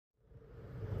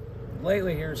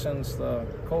lately here since the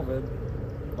COVID,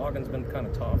 logging's been kind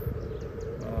of tough.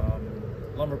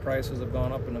 Lumber prices have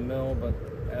gone up in the mill, but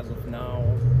as of now,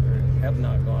 they have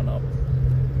not gone up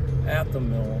at the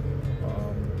mill.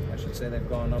 I should say they've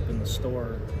gone up in the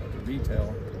store at the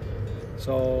retail.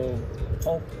 So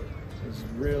pulp is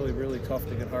really, really tough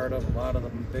to get hold of. A lot of the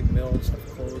big mills have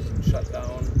closed and shut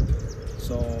down.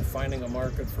 So finding a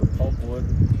market for pulpwood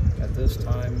at this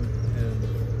time is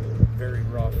very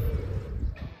rough.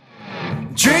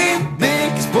 Dream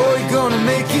big, 'cause boy, you're gonna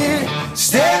make it.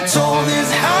 Stand tall,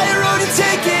 there's a higher road you're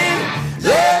taking.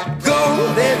 Let go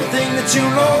of everything that you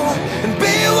know and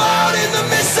be wild in the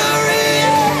mystery.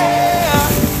 Yeah.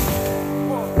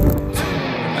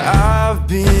 I've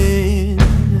been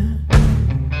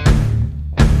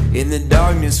in the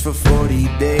darkness for 40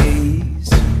 days.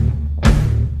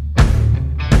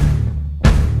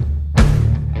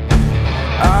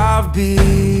 I've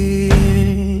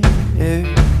been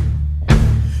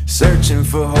searching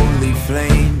for holy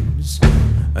flames,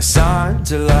 a sign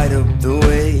to light up the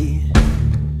way.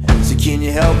 So can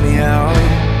you help me out?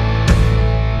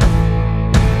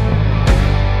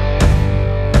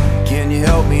 Can you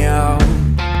help me out?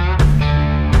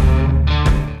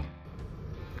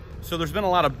 So there's been a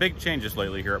lot of big changes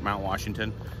lately here at Mount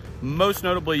Washington. Most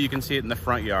notably, you can see it in the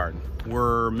front yard.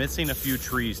 We're missing a few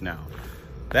trees now.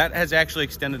 That has actually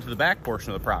extended to the back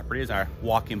portion of the property. As I'm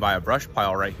walking by a brush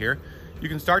pile right here, you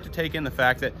can start to take in the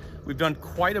fact that we've done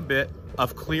quite a bit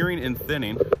of clearing and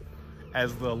thinning,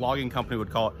 as the logging company would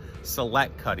call it,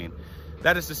 select cutting.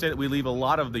 That is to say that we leave a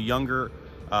lot of the younger,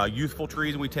 youthful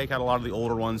trees, and we take out a lot of the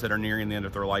older ones that are nearing the end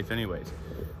of their life anyways.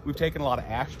 We've taken a lot of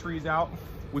ash trees out.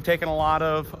 We've taken a lot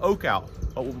of oak out.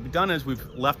 But what we've done is we've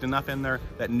left enough in there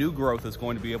that new growth is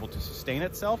going to be able to sustain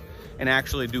itself and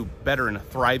actually do better in a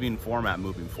thriving format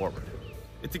moving forward.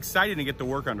 It's exciting to get the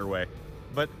work underway,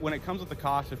 but when it comes with the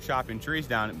cost of chopping trees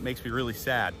down, it makes me really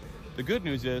sad. The good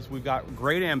news is we've got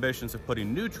great ambitions of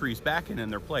putting new trees back in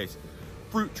their place.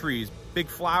 Fruit trees, big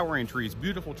flowering trees,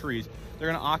 beautiful trees.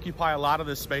 They're gonna occupy a lot of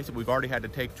this space that we've already had to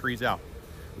take trees out.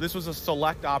 This was a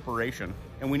select operation,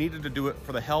 and we needed to do it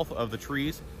for the health of the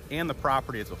trees and the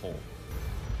property as a whole.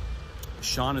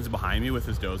 Sean is behind me with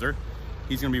his dozer.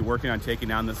 He's gonna be working on taking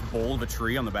down this bowl of a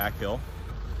tree on the back hill.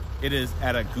 It is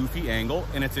at a goofy angle,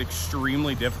 and it's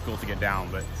extremely difficult to get down,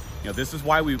 but you know, this is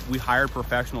why we hired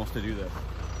professionals to do this.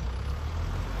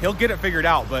 He'll get it figured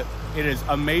out, but it is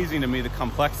amazing to me the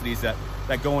complexities that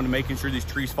go into making sure these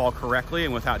trees fall correctly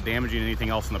and without damaging anything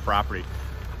else in the property.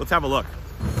 Let's have a look.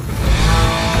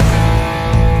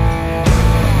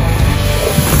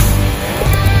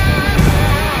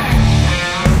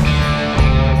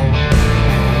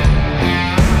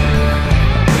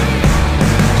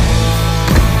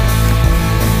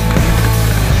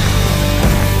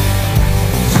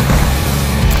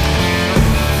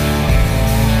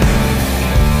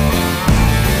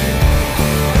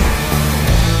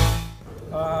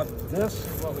 This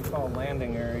is what we call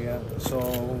landing area. So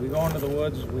we go into the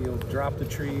woods, we'll drop the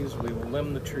trees, we will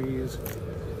limb the trees,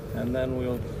 and then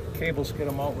we'll cable skid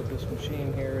them out with this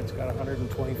machine here. It's got a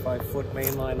 125-foot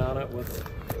main line on it with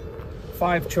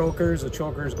 5 chokers. The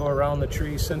chokers go around the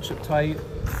tree, cinch it tight,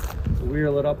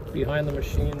 wheel it up behind the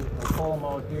machine. We'll pull them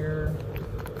out here,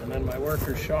 and then my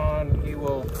worker Sean, he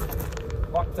will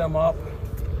buck them up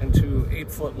into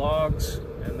 8-foot logs,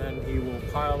 and then he will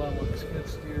pile them with a skid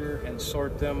steer and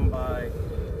sort them by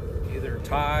either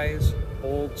ties,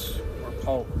 bolts, or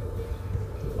pulp.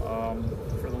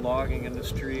 For the logging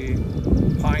industry,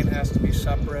 pine has to be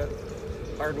separate,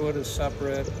 hardwood is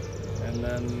separate, and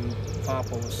then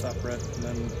popple is separate, and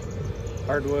then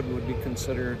hardwood would be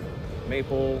considered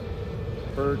maple,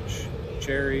 birch,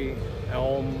 cherry,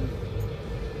 elm,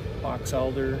 box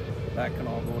elder. That can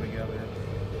all go together.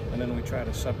 And then we try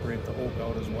to separate the oak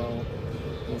out as well.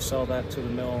 We'll sell that to the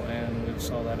mill, and we'll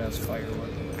sell that as firewood.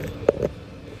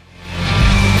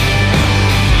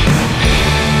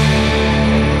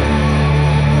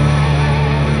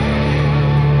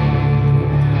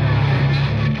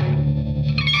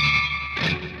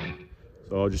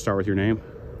 So I'll just start with your name.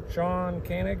 Sean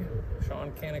Koenig,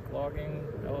 Sean Koenig Logging,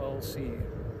 LLC.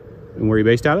 And where are you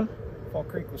based out of? Fall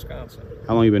Creek, Wisconsin.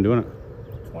 How long have you been doing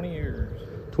it? 20 years.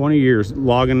 20 years.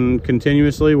 Logging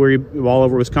continuously? Were you all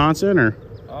over Wisconsin, or?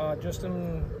 Just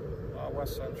in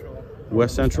West Central.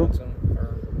 West Central?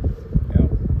 Yeah.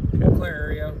 Eau Claire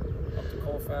area, up to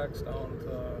Colfax, down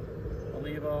to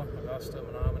Oliva, Augusta,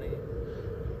 Menominee.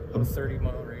 About a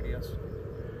 30-mile radius.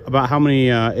 About how many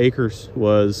acres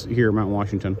was here at Mount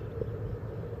Washington?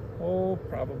 Oh,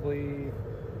 probably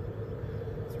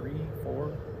 3,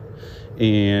 4.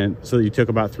 And so you took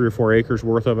about 3 or 4 acres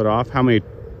worth of it off. How many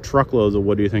truckloads of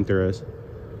wood do you think there is?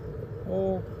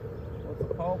 Well, with the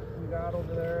pulp we got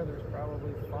over there, there's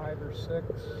probably 5 or 6.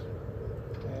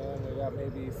 And we got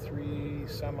maybe 3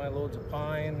 semi-loads of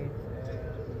pine and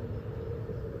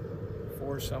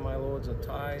 4 semi-loads of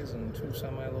ties and 2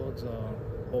 semi-loads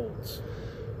of bolts.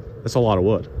 That's a lot of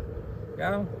wood.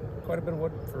 Yeah, quite a bit of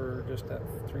wood for just that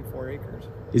 3-4 acres.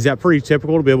 Is that pretty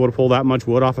typical to be able to pull that much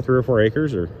wood off of 3 or 4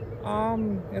 acres, or?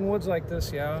 In woods like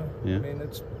this, yeah. Yeah. I mean,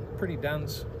 it's pretty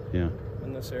dense. Yeah.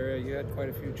 In this area, you had quite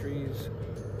a few trees,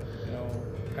 you know,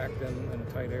 packed in a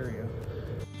tight area.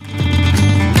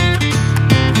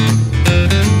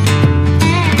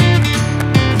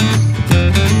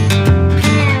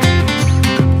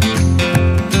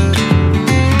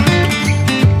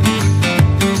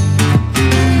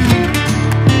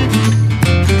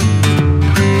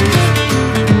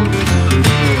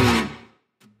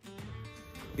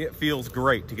 It feels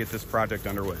great to get this project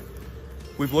underway.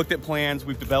 We've looked at plans,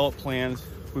 we've developed plans,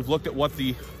 we've looked at what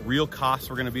the real costs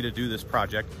were going to be to do this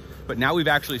project, but now we've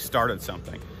actually started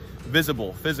something.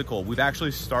 Visible, physical, we've actually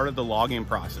started the logging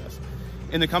process.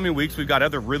 In the coming weeks, we've got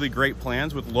other really great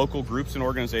plans with local groups and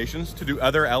organizations to do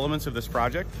other elements of this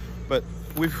project, but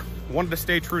we've wanted to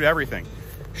stay true to everything.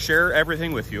 Share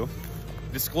everything with you,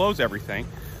 disclose everything.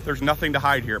 There's nothing to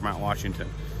hide here at Mount Washington,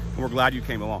 and we're glad you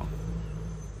came along.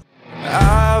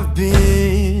 I've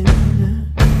been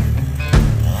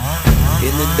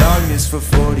in the darkness for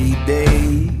 40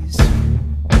 days.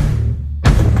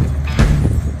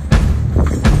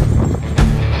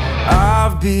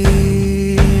 I've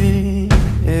been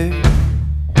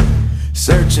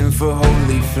searching for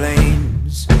holy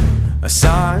flames, a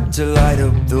sign to light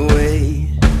up the way.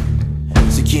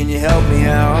 So can you help me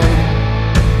out?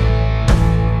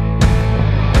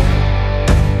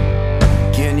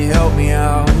 Can you help me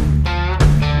out?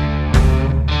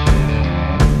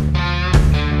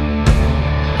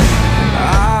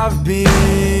 I've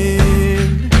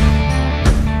been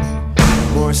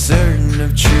more certain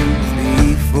of truth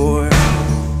before.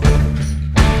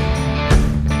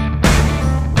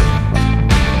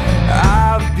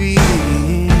 I've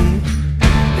been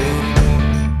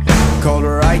called a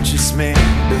righteous man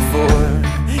before.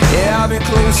 Yeah, I've been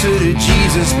closer to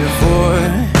Jesus before.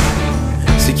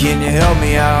 So can you help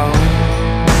me out?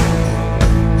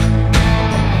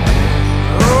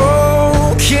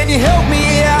 Oh, can you help me